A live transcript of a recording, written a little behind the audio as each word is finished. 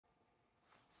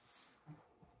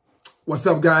What's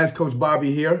up, guys? Coach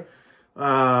Bobby here.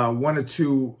 Wanted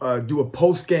to do a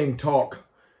post-game talk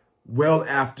well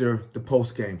after the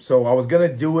post-game. So I was going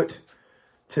to do it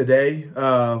today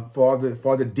for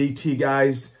the DT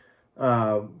guys,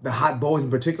 the hot boys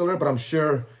in particular, but I'm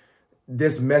sure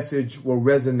this message will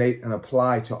resonate and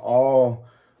apply to all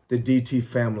the DT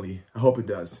family. I hope it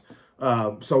does.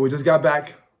 So we just got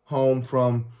back home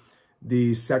from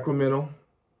the Sacramento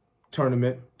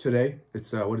tournament today.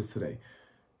 It's what is today?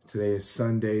 Today is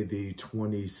Sunday, the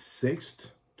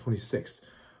 26th.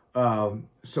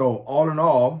 So all in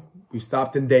all, we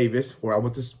stopped in Davis, where I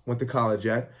went to college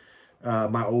at,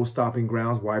 my old stomping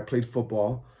grounds where I played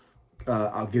football.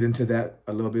 I'll get into that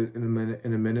a little bit in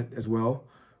a minute as well.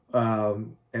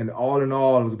 And all in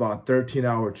all, it was about a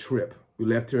 13-hour trip. We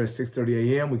left here at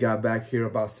 6:30 a.m. We got back here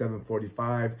about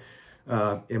 7:45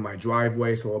 in my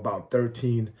driveway, so about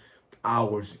 13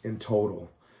 hours in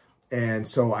total. And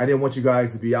so I didn't want you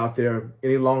guys to be out there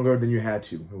any longer than you had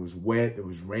to. It was wet, it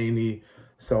was rainy.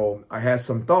 So I had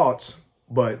some thoughts,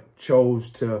 but chose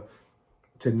to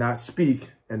not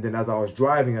speak. And then as I was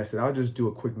driving, I said, I'll just do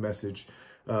a quick message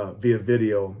via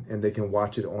video and they can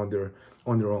watch it on their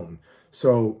own.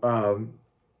 So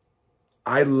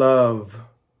I love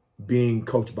being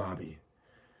Coach Bobby.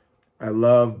 I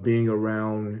love being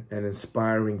around and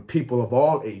inspiring people of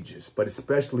all ages, but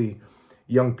especially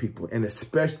young people, and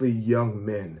especially young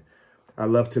men. I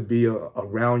love to be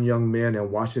around young men and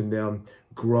watching them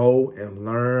grow and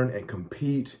learn and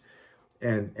compete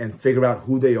and figure out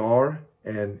who they are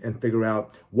and figure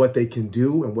out what they can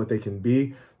do and what they can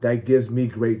be. That gives me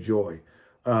great joy.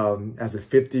 As a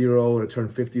 50-year-old, I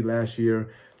turned 50 last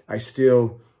year, I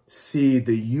still see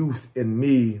the youth in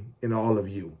me, in all of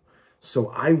you. So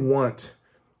I want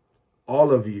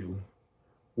all of you,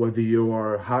 whether you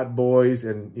are hot boys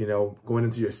and, you know, going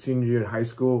into your senior year in high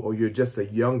school, or you're just a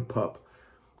young pup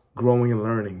growing and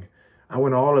learning, I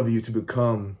want all of you to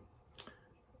become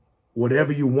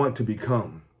whatever you want to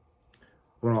become.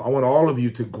 I want all of you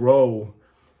to grow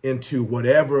into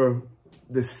whatever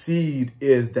the seed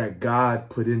is that God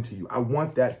put into you. I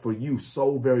want that for you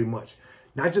so very much.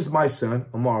 Not just my son,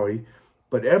 Amari,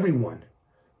 but everyone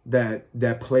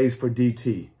that plays for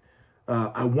DT.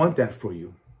 I want that for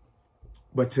you.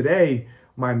 But today,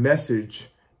 my message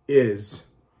is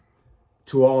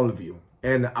to all of you.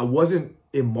 And I wasn't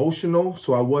emotional,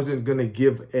 so I wasn't going to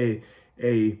give a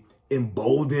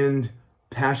emboldened,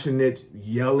 passionate,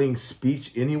 yelling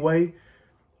speech anyway.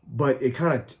 But it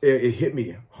it hit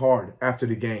me hard after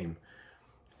the game.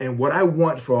 And what I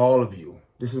want for all of you,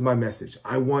 this is my message.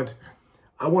 I want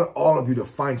all of you to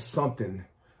find something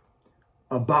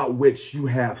about which you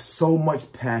have so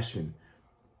much passion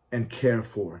and care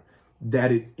for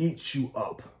that it eats you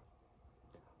up.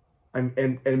 And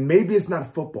maybe it's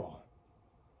not football,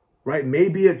 right?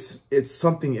 Maybe it's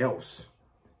something else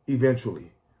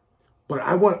eventually. But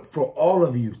I want for all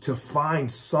of you to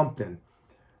find something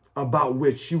about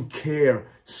which you care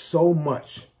so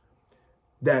much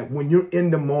that when you're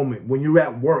in the moment, when you're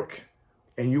at work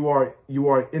and you are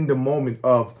in the moment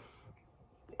of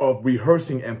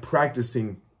rehearsing and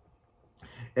practicing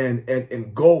and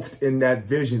engulfed in that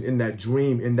vision, in that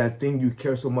dream, in that thing you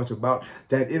care so much about,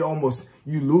 that it almost,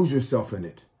 you lose yourself in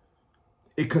it.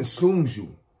 It consumes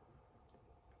you.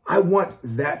 I want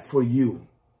that for you.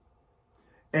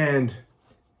 And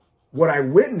what I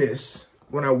witness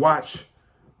when I watch,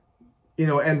 you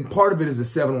know, and part of it is the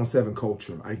 7-on-7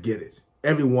 culture. I get it.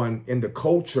 Everyone in the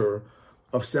culture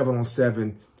of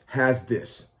 7-on-7 has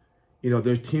this. You know,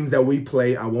 there's teams that we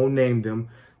play, I won't name them,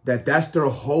 that's their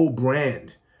whole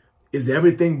brand. Is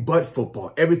everything but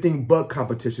football, everything but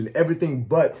competition, everything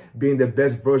but being the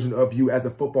best version of you as a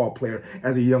football player,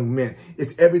 as a young man.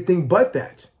 It's everything but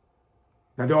that.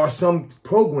 Now, there are some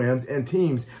programs and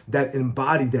teams that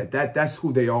embody that. That's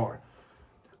who they are.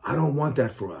 I don't want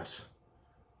that for us.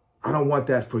 I don't want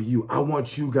that for you. I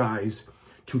want you guys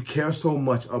to care so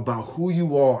much about who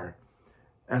you are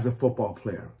as a football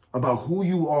player, about who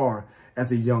you are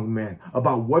as a young man,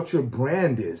 about what your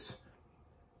brand is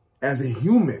as a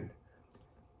human,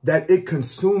 that it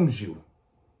consumes you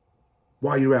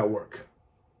while you're at work,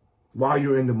 while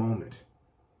you're in the moment.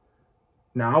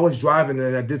 Now, I was driving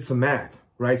and I did some math,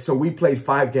 right? So we played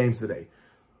 5 games today,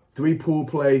 3 pool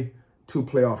play, 2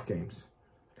 playoff games.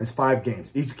 That's 5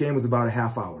 games. Each game was about a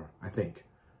half hour, I think.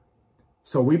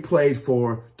 So we played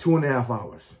for 2.5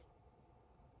 hours,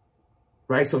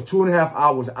 right? So 2.5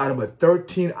 hours out of a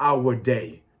 13-hour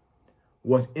day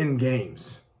was in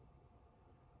games,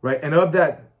 right? And of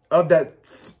that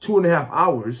 2.5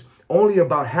 hours, only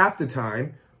about half the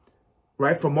time,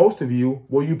 right, for most of you,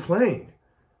 were you playing.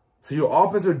 So your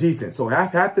offense or defense. So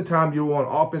half the time you're on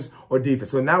offense or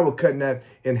defense. So now we're cutting that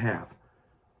in half.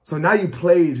 So now you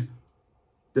played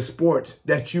the sport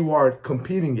that you are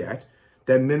competing at,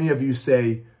 that many of you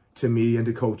say to me and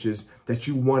to coaches that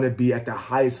you want to be at the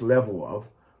highest level of,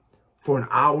 for an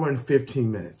hour and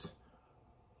 15 minutes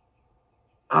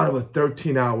out of a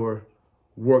 13-hour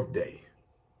workday.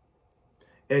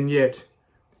 And yet,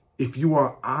 if you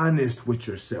are honest with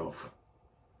yourself,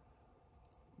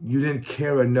 you didn't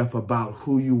care enough about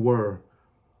who you were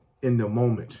in the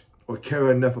moment, or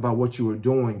care enough about what you were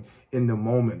doing in the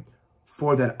moment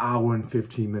for that hour and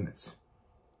 15 minutes.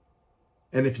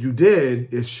 And if you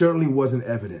did, it certainly wasn't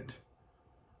evident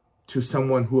to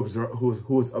someone who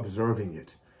was observing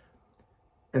it.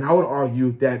 And I would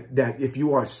argue that if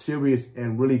you are serious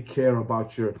and really care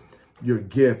about your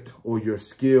gift or your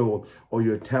skill or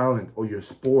your talent or your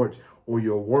sport or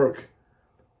your work,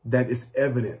 that it's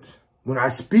evident. When I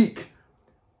speak,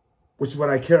 which is what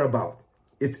I care about,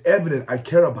 it's evident I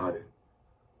care about it.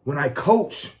 When I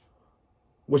coach,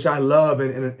 which I love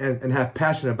and have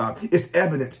passion about, it's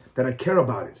evident that I care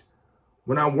about it.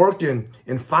 When I'm working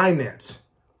in finance,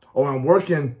 or I'm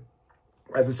working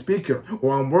as a speaker,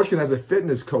 or I'm working as a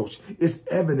fitness coach, it's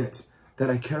evident that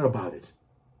I care about it.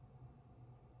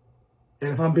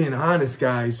 And if I'm being honest,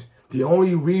 guys, the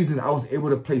only reason I was able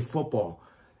to play football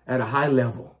at a high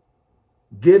level,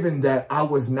 given that I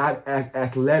was not as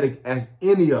athletic as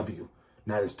any of you,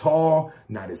 not as tall,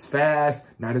 not as fast,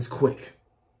 not as quick,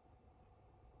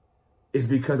 is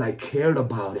because I cared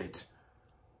about it.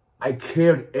 I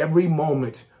cared every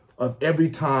moment of every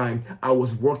time I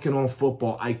was working on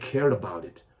football. I cared about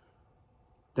it.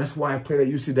 That's why I played at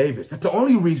UC Davis. That's the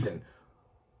only reason.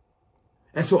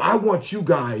 And so I want you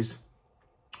guys,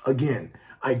 again,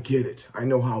 I get it. I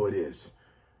know how it is.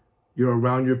 You're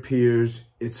around your peers.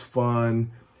 It's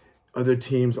fun. Other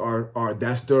teams are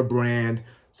that's their brand.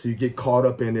 So you get caught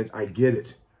up in it. I get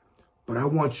it. But I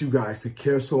want you guys to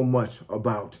care so much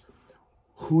about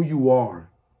who you are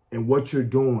and what you're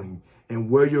doing and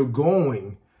where you're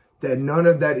going, that none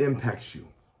of that impacts you.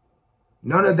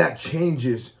 None of that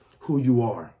changes who you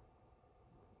are.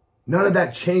 None of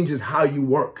that changes how you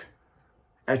work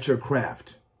at your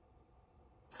craft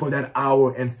for that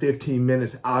hour and 15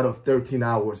 minutes out of 13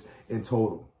 hours in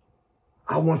total.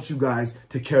 I want you guys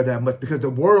to care that much, because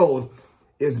the world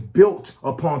is built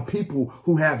upon people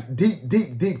who have deep,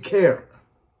 deep, deep care.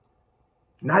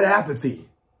 Not apathy.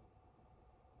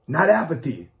 Not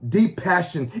apathy. Deep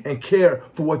passion and care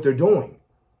for what they're doing.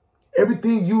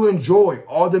 Everything you enjoy,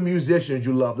 all the musicians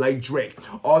you love, like Drake,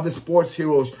 all the sports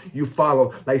heroes you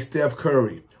follow, like Steph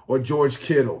Curry or George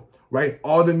Kittle, right?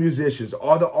 All the musicians,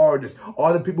 all the artists,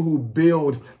 all the people who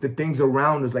build the things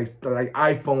around us, like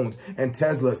iPhones and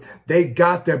Teslas, they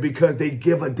got there because they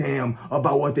give a damn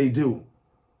about what they do.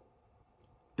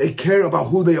 They care about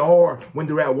who they are when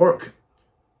they're at work,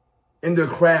 in their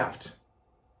craft,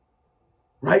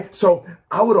 right? So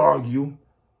I would argue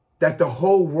that the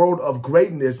whole world of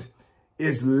greatness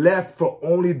is left for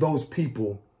only those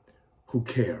people who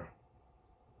care.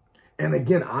 And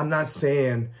again, I'm not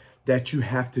saying that you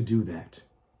have to do that.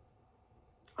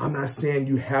 I'm not saying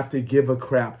you have to give a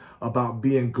crap about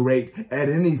being great at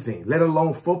anything, let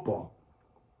alone football.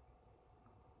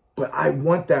 But I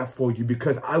want that for you,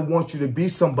 because I want you to be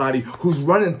somebody who's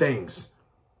running things,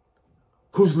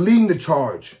 who's leading the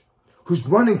charge, who's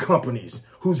running companies,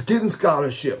 who's getting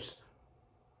scholarships,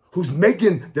 who's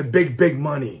making the big, big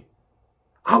money.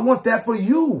 I want that for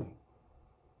you.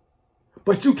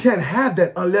 But you can't have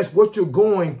that unless what you're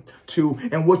going to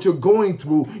and what you're going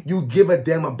through, you give a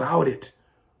damn about it.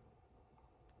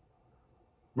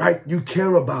 Right? You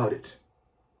care about it.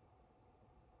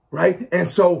 Right? And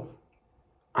so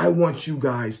I want you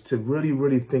guys to really,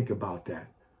 really think about that.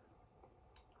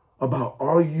 About,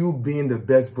 are you being the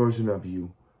best version of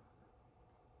you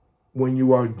when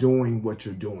you are doing what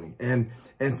you're doing? And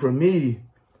for me,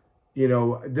 you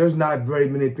know, there's not very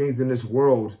many things in this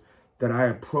world that I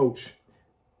approach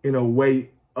in a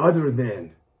way other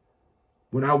than,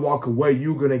 when I walk away,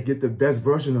 you're going to get the best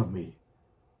version of me.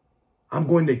 I'm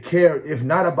going to care, if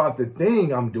not about the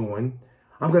thing I'm doing,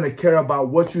 I'm going to care about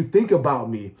what you think about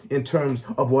me in terms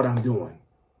of what I'm doing.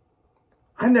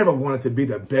 I never wanted to be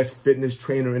the best fitness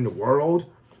trainer in the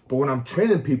world, but when I'm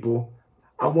training people,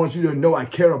 I want you to know I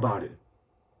care about it.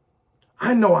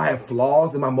 I know I have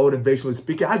flaws in my motivational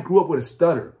speaking. I grew up with a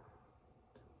stutter.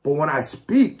 But when I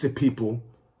speak to people,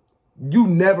 you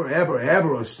never, ever,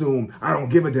 ever assume I don't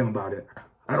give a damn about it.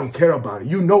 I don't care about it.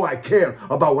 You know I care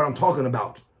about what I'm talking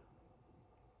about.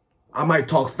 I might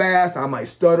talk fast, I might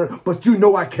stutter, but you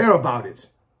know I care about it.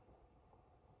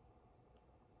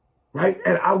 right?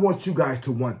 And I want you guys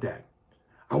to want that.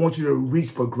 I want you to reach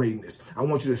for greatness. I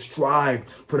want you to strive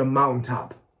for the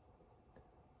mountaintop.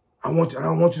 I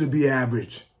don't want you to be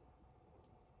average,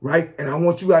 right? And I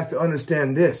want you guys to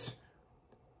understand this,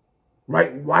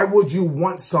 right? Why would you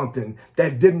want something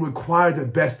that didn't require the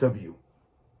best of you?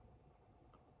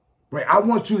 Right? I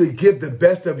want you to give the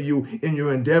best of you in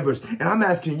your endeavors. And I'm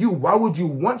asking you, why would you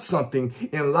want something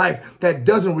in life that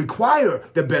doesn't require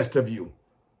the best of you?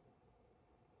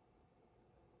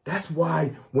 That's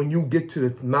why when you get to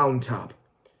the mountaintop,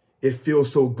 it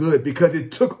feels so good because it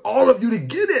took all of you to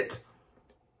get it.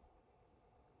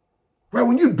 Right?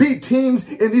 When you beat teams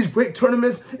in these great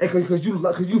tournaments and because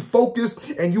you focus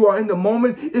and you are in the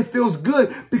moment, it feels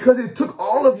good because it took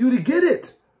all of you to get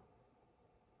it.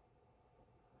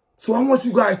 So I want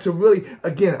you guys to really,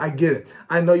 again, I get it.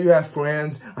 I know you have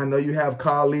friends. I know you have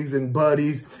colleagues and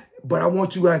buddies, but I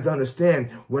want you guys to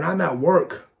understand when I'm at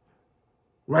work,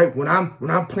 right? When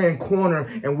I'm playing corner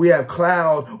and we have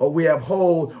cloud or we have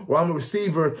hold or I'm a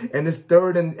receiver and it's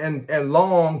third and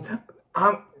long,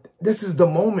 this is the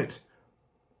moment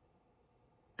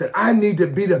that I need to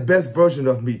be the best version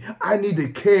of me. I need to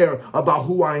care about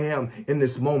who I am in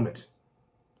this moment.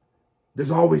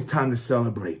 There's always time to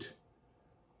celebrate.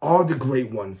 All the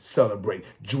great ones celebrate.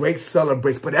 Drake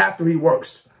celebrates, but after he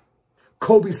works.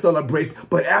 Kobe celebrates,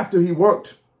 but after he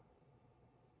worked.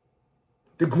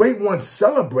 The great ones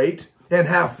celebrate and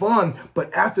have fun,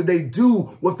 but after they do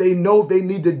what they know they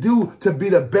need to do to be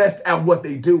the best at what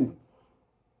they do.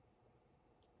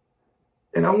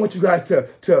 And I want you guys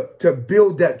to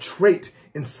build that trait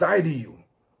inside of you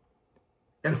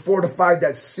and fortify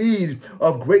that seed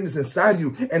of greatness inside of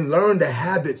you and learn the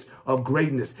habits of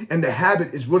greatness. And the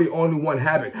habit is really only one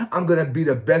habit. I'm going to be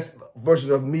the best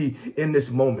version of me in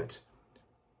this moment.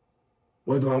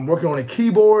 Whether I'm working on a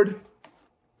keyboard,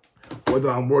 whether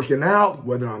I'm working out,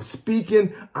 whether I'm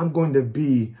speaking, I'm going to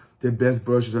be the best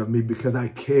version of me because I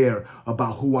care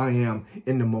about who I am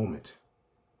in the moment.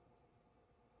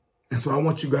 And so I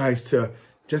want you guys to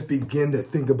just begin to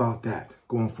think about that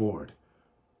going forward.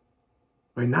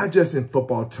 Right? Not just in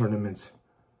football tournaments,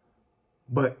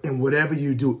 but in whatever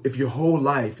you do. If your whole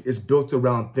life is built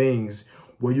around things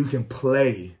where you can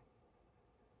play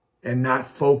and not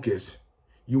focus,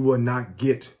 you will not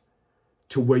get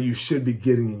to where you should be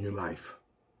getting in your life.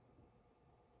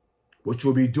 What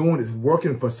you'll be doing is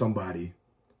working for somebody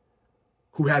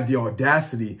who had the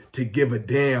audacity to give a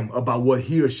damn about what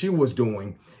he or she was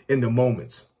doing in the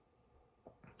moments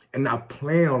and not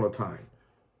playing all the time.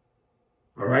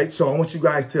 All right. So I want you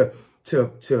guys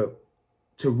to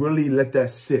really let that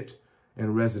sit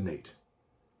and resonate.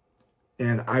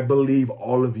 And I believe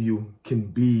all of you can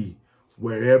be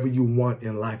wherever you want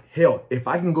in life. Hell, if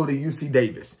I can go to UC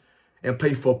Davis and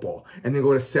play football and then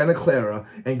go to Santa Clara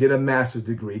and get a master's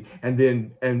degree and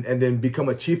then become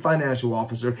a chief financial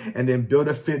officer and then build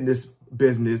a fitness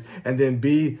business and then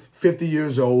be 50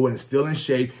 years old and still in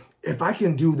shape. If I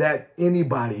can do that,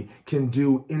 anybody can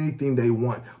do anything they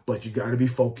want, but you got to be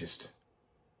focused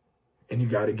and you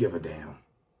got to give a damn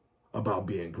about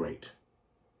being great.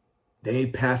 They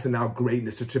ain't passing out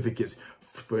greatness certificates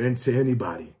to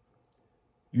anybody.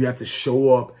 You have to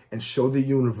show up and show the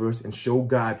universe and show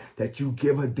God that you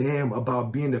give a damn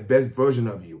about being the best version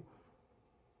of you.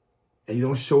 And you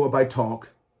don't show it by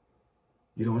talk.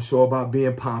 You don't show it by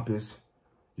being pompous.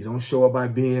 You don't show it by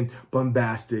being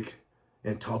bombastic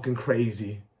and talking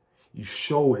crazy. You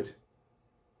show it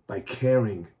by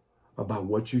caring about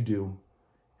what you do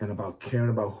and about caring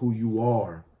about who you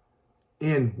are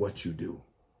in what you do.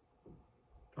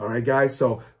 All right, guys.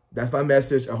 So that's my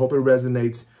message. I hope it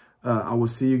resonates. I will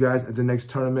see you guys at the next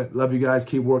tournament. Love you guys.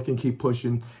 Keep working, keep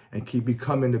pushing, and keep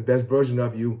becoming the best version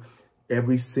of you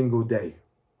every single day,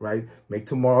 right? Make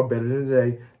tomorrow better than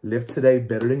today. Live today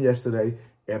better than yesterday.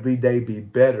 Every day be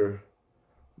better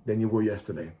than you were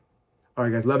yesterday. All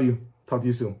right, guys. Love you. Talk to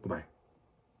you soon. Bye-bye.